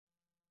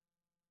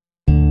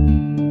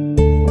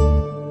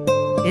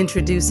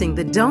Introducing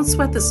the Don't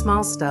Sweat the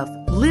Small Stuff,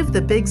 Live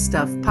the Big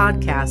Stuff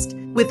podcast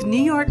with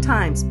New York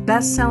Times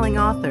best-selling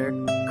author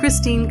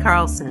Kristine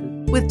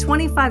Carlson. With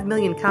 25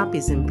 million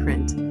copies in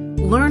print,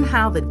 learn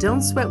how the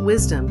Don't Sweat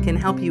wisdom can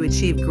help you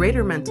achieve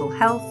greater mental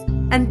health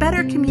and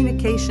better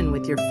communication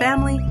with your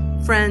family,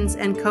 friends,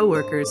 and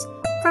coworkers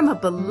from a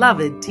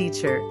beloved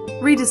teacher.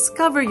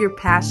 Rediscover your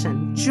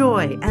passion,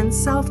 joy, and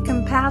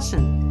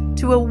self-compassion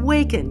to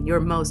awaken your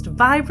most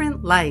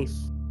vibrant life.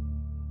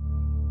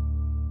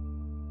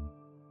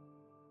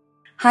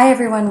 Hi,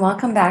 everyone.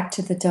 Welcome back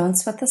to the Don't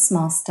Sweat the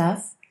Small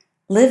Stuff,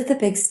 Live the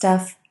Big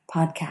Stuff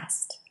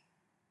podcast.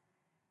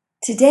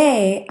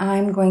 Today,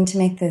 I'm going to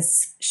make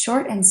this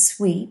short and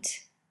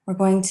sweet. We're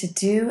going to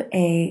do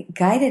a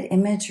guided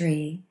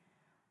imagery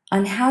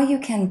on how you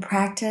can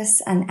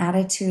practice an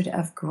attitude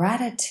of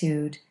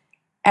gratitude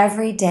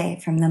every day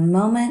from the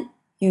moment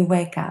you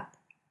wake up.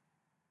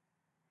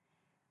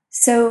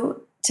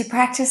 So, to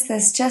practice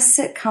this, just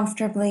sit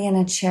comfortably in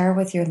a chair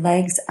with your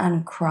legs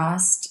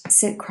uncrossed.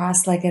 Sit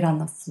cross-legged on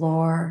the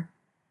floor.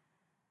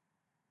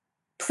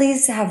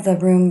 Please have the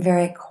room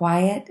very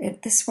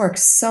quiet. This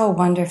works so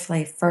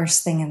wonderfully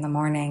first thing in the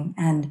morning.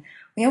 And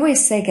we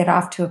always say get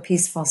off to a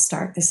peaceful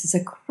start. This is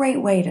a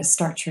great way to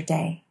start your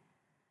day.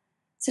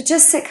 So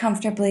just sit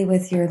comfortably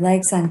with your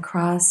legs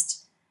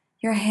uncrossed,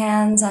 your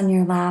hands on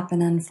your lap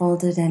and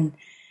unfolded, and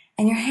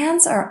your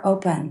hands are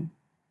open,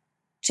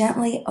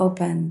 gently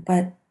open,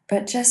 but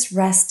just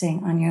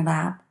resting on your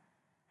lap.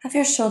 Have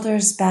your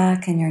shoulders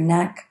back and your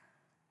neck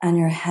and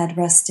your head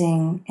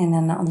resting in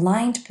an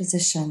aligned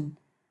position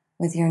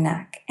with your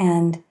neck.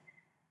 And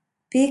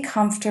be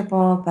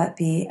comfortable, but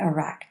be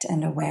erect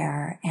and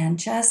aware, and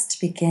just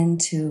begin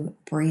to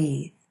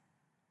breathe.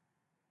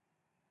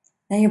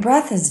 Now, your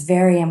breath is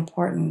very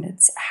important.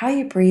 It's how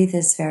you breathe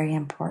is very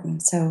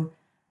important. So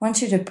I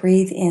want you to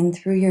breathe in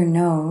through your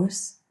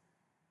nose.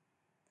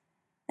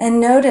 And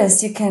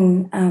notice, you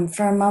can,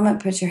 for a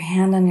moment, put your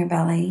hand on your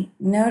belly.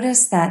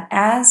 Notice that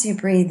as you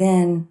breathe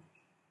in,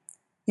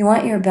 you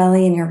want your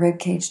belly and your rib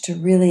cage to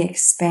really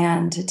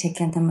expand to take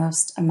in the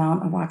most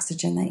amount of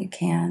oxygen that you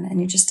can.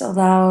 And you just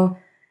allow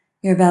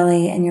your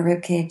belly and your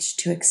rib cage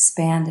to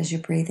expand as you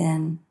breathe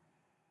in.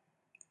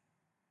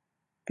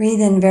 Breathe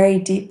in very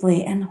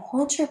deeply and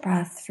hold your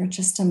breath for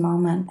just a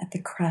moment at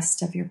the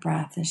crest of your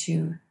breath as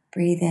you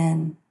breathe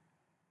in.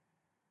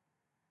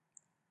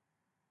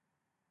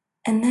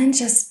 And then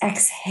just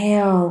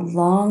exhale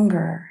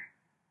longer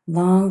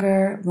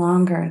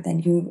than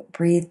you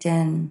breathed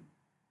in.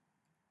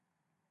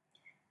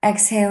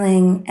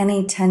 Exhaling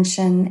any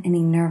tension,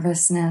 any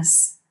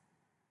nervousness,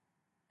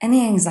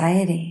 any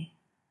anxiety.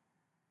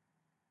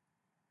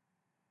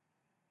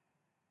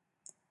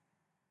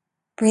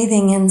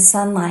 Breathing in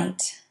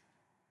sunlight,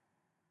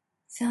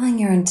 filling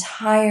your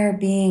entire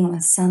being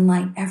with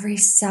sunlight, every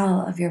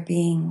cell of your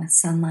being with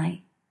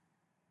sunlight.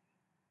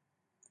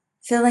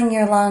 Filling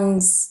your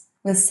lungs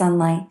with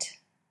sunlight,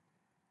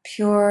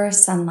 pure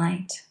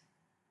sunlight.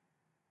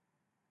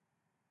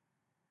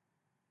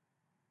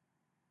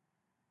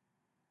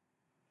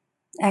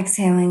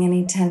 Exhaling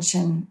any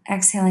tension,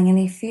 exhaling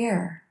any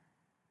fear.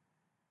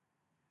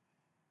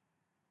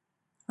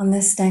 On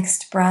this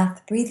next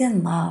breath, breathe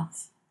in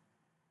love.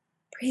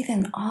 Breathe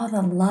in all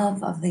the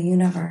love of the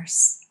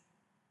universe,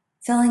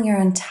 filling your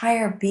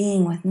entire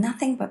being with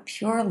nothing but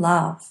pure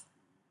love.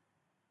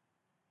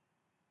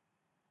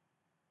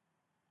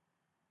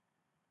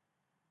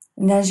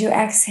 And as you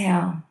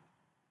exhale,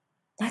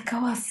 let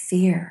go of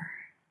fear.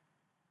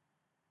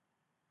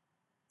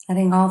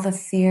 Letting all the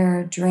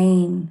fear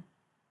drain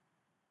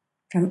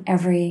from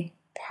every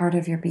part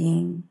of your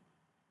being.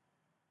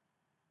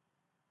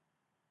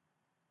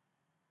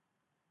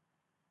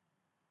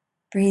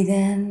 Breathe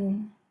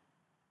in.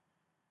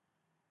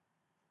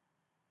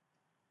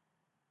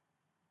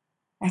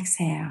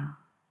 Exhale.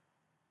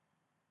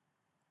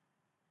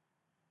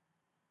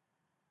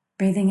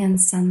 Breathing in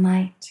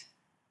sunlight.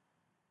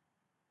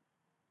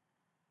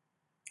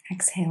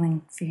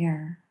 Exhaling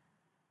fear.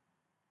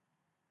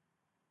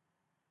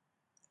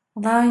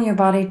 Allowing your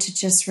body to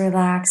just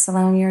relax,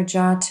 allowing your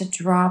jaw to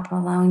drop,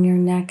 allowing your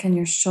neck and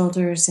your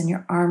shoulders and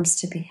your arms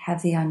to be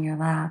heavy on your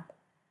lap.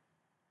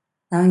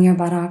 Allowing your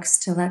buttocks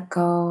to let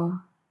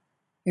go,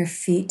 your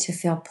feet to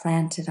feel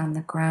planted on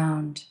the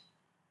ground.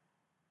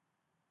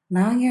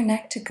 Allowing your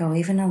neck to go,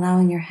 even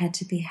allowing your head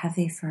to be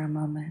heavy for a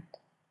moment.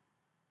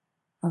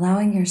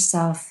 Allowing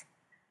yourself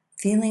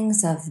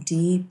feelings of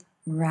deep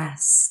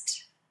rest.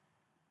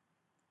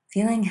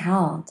 Feeling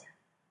held.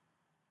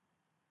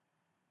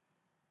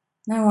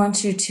 And I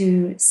want you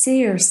to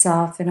see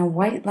yourself in a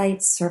white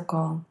light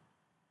circle.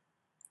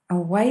 A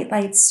white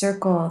light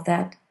circle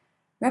that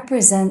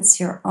represents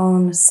your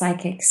own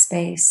psychic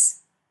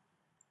space.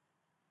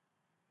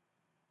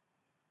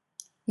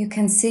 You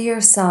can see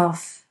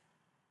yourself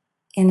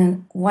in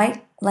a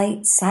white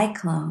light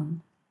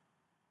cyclone.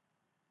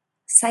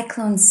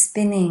 Cyclone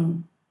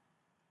spinning.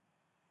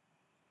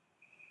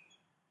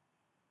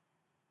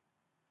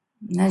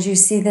 And as you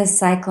see this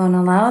cyclone,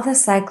 allow the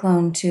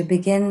cyclone to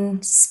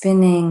begin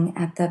spinning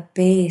at the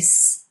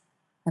base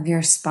of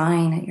your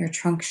spine at your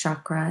trunk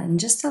chakra, and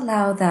just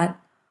allow that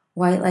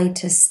white light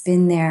to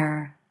spin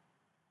there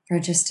for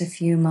just a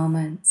few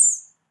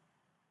moments.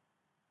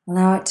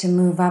 Allow it to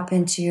move up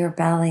into your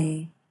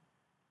belly,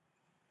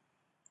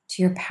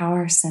 to your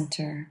power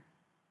center.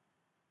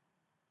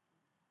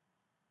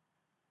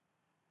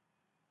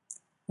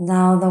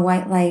 Allow the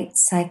white light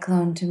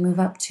cyclone to move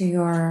up to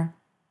your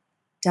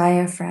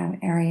diaphragm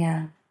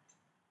area,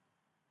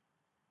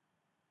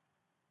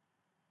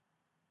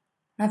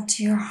 up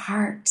to your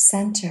heart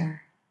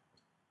center,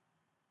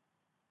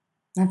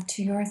 up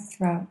to your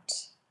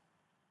throat,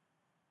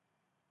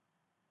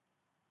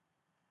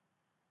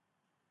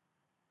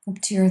 up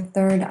to your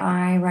third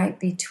eye, right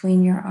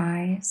between your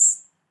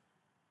eyes,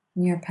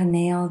 and your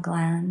pineal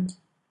gland,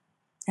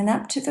 and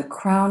up to the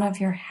crown of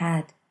your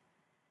head.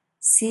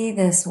 See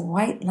this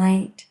white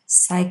light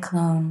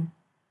cyclone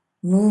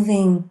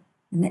moving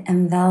and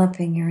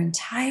enveloping your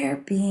entire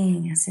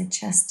being as it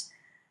just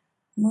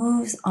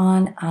moves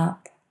on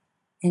up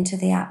into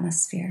the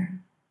atmosphere.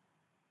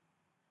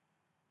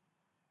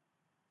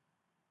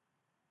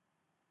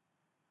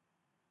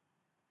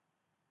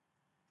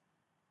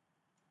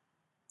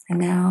 And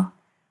now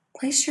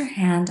place your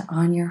hand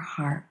on your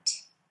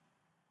heart,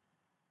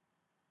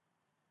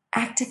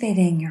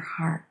 activating your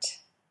heart,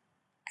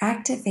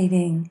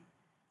 activating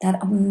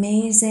that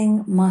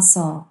amazing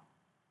muscle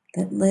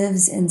that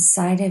lives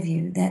inside of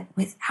you, that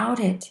without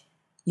it,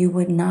 you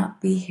would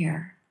not be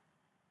here.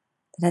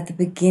 That at the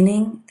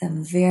beginning, the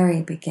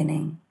very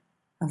beginning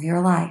of your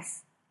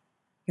life,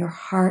 your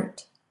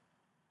heart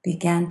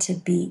began to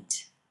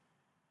beat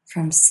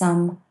from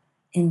some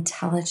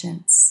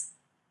intelligence,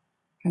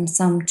 from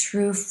some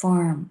true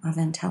form of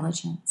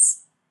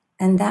intelligence.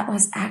 And that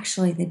was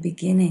actually the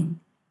beginning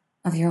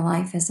of your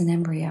life as an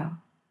embryo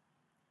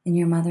in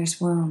your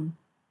mother's womb.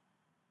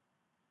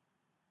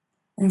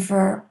 And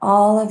for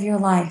all of your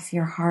life,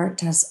 your heart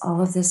does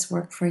all of this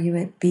work for you.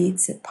 It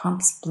beats, it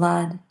pumps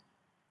blood.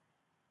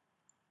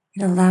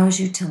 It allows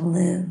you to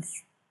live.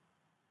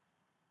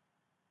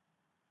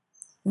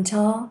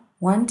 Until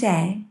one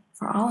day,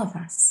 for all of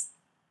us,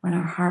 when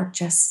our heart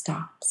just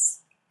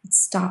stops. It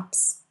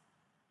stops.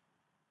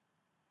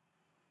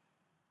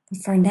 But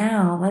for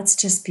now, let's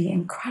just be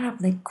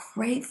incredibly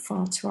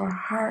grateful to our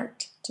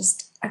heart,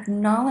 just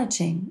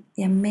acknowledging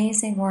the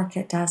amazing work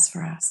it does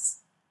for us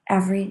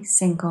every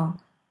single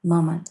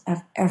moment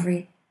of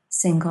every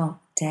single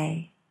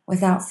day.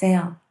 Without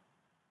fail,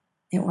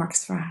 it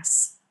works for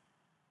us.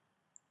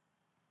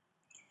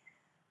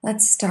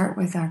 Let's start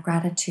with our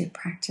gratitude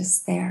practice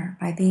there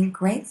by being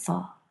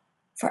grateful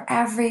for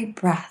every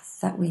breath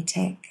that we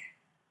take.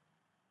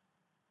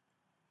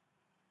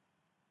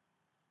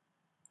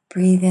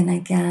 Breathe in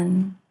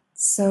again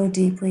so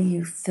deeply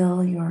you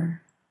fill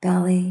your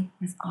belly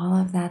with all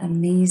of that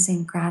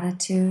amazing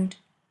gratitude.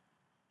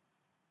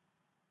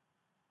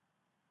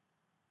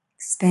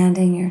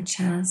 Expanding your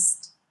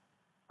chest,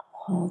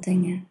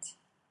 holding it,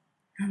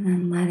 and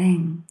then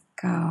letting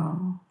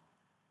go.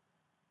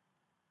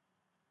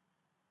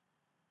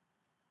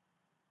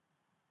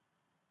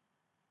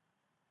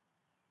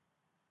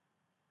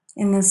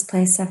 In this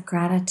place of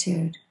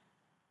gratitude,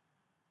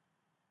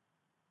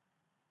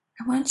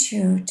 I want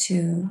you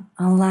to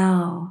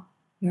allow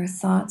your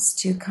thoughts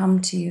to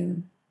come to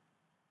you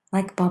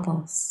like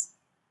bubbles.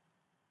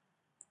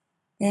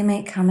 They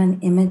may come in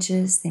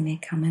images, they may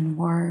come in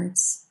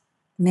words,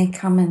 they may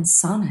come in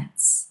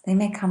sonnets, they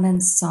may come in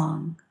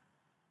song.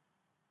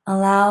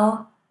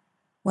 Allow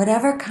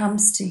whatever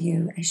comes to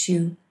you as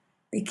you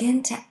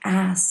begin to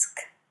ask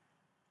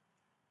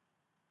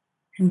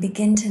and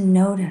begin to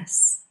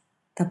notice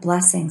the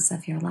blessings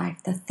of your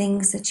life, the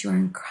things that you are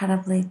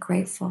incredibly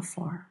grateful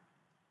for,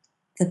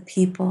 the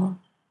people,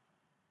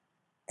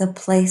 the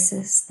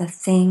places, the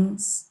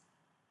things,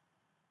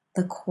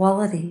 the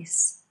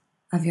qualities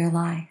of your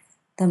life,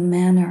 the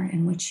manner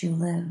in which you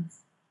live.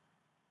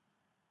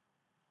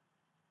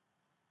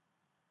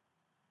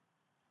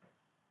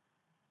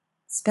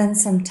 Spend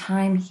some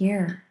time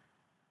here,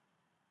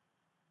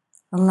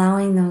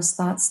 allowing those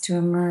thoughts to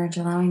emerge,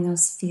 allowing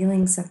those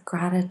feelings of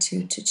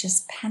gratitude to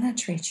just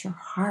penetrate your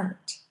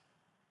heart,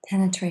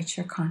 penetrate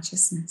your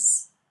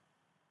consciousness.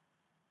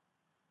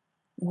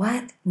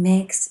 What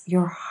makes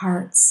your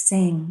heart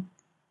sing?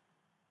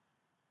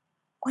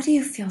 What do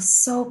you feel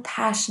so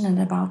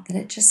passionate about that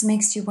it just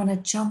makes you want to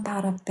jump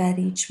out of bed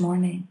each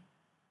morning?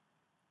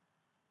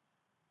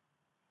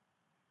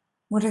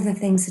 What are the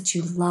things that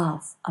you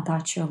love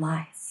about your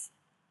life?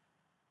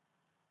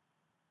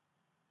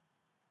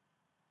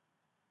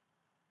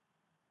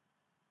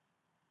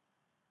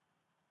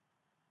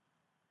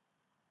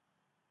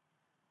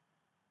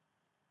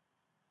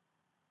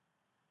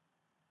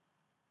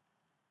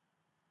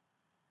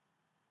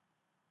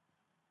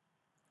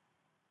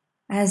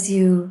 As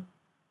you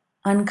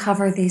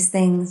uncover these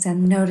things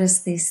and notice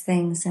these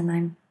things, and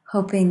I'm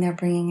hoping they're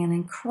bringing an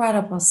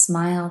incredible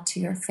smile to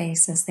your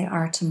face as they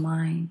are to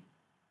mine.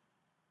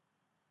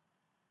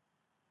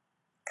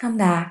 Come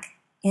back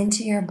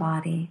into your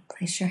body,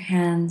 place your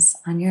hands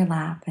on your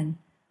lap and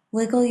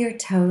wiggle your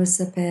toes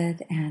a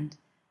bit and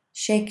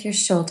shake your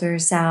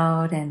shoulders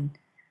out and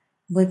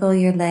wiggle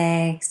your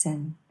legs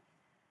and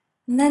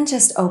then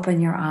just open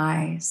your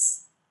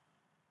eyes.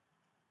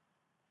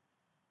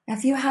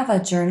 If you have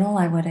a journal,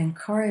 I would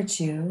encourage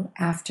you,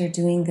 after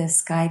doing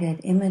this guided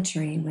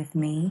imagery with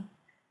me,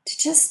 to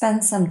just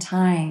spend some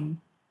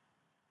time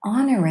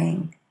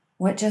honoring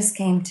what just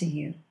came to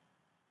you,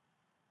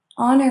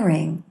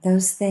 honoring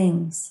those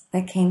things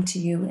that came to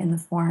you in the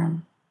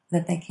form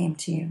that they came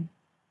to you.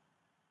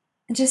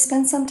 And just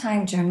spend some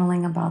time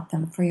journaling about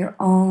them for your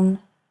own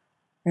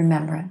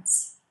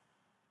remembrance.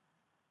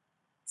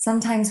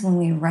 Sometimes when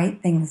we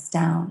write things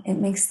down, it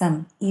makes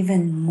them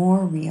even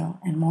more real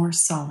and more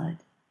solid.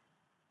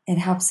 It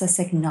helps us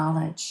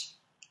acknowledge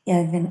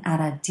even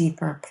at a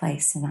deeper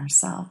place in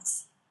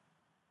ourselves.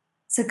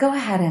 So go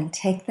ahead and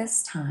take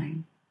this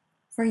time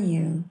for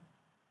you.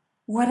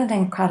 What an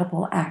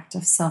incredible act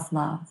of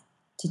self-love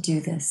to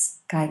do this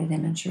guided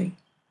imagery.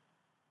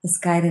 This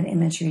guided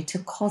imagery to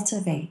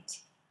cultivate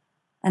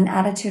an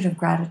attitude of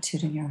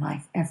gratitude in your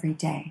life every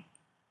day.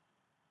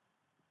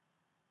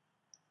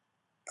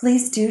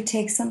 Please do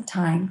take some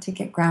time to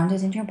get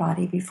grounded in your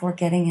body before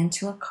getting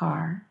into a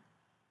car.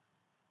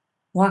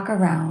 Walk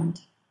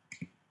around.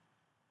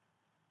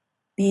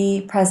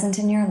 Be present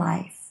in your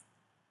life.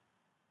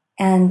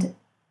 And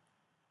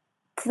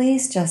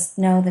please just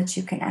know that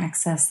you can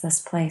access this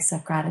place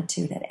of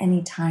gratitude at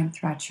any time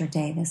throughout your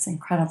day, this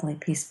incredibly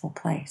peaceful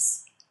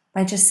place,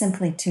 by just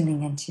simply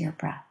tuning into your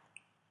breath.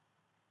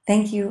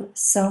 Thank you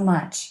so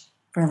much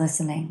for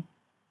listening.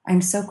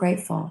 I'm so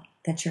grateful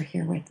that you're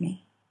here with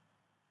me.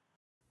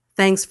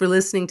 Thanks for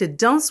listening to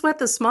Don't Sweat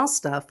the Small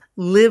Stuff,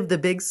 Live the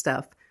Big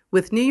Stuff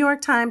with New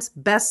York Times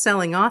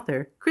best-selling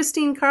author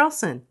Kristine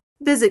Carlson.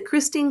 Visit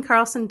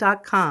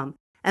KristineCarlson.com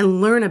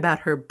and learn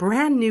about her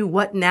brand new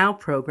What Now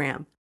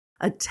program,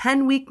 a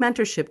 10-week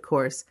mentorship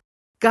course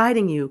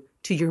guiding you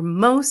to your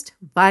most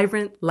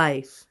vibrant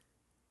life.